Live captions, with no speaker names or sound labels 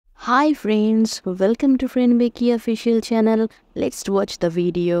Hi friends, welcome to Freen Becky official channel. Let's watch the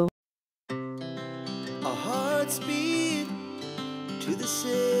video. Our hearts beat to the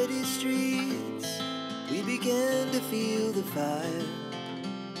city streets. We began to feel the fire.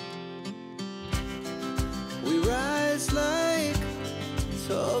 We rise like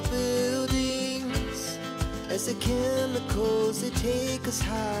tall buildings as the chemicals, they take us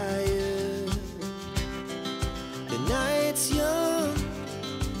higher. The night's young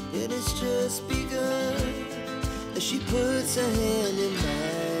and it's just begun as she puts her hand in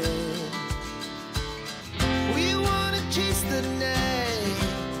mine. We wanna chase the night,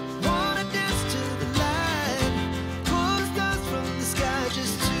 wanna dance to the light, pull the stars from the sky,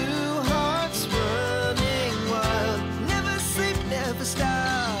 just two hearts running wild. Never sleep, never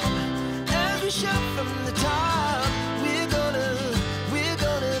stop, as we shout from the top. We're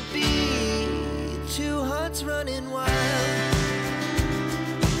gonna be two hearts running wild.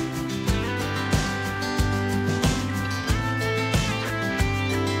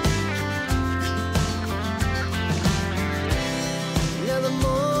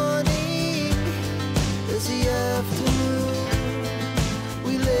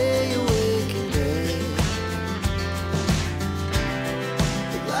 We lay awake in bed.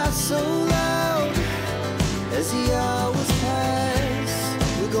 The glass so loud as the hours pass.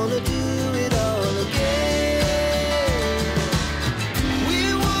 We're gonna do it all again. We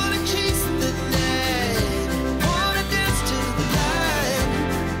wanna chase the night, wanna dance to the light,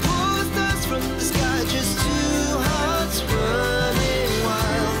 pull the stars from the sky, just two hearts running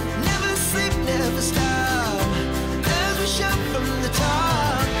wild. Never sleep, never stop, shout from the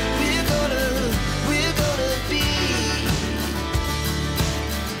top. We're gonna be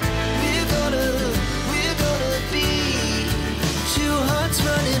two hearts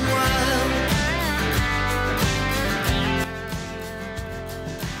running wild.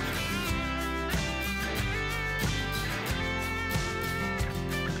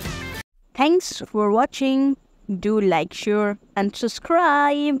 Thanks for watching. Do like, share and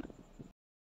subscribe.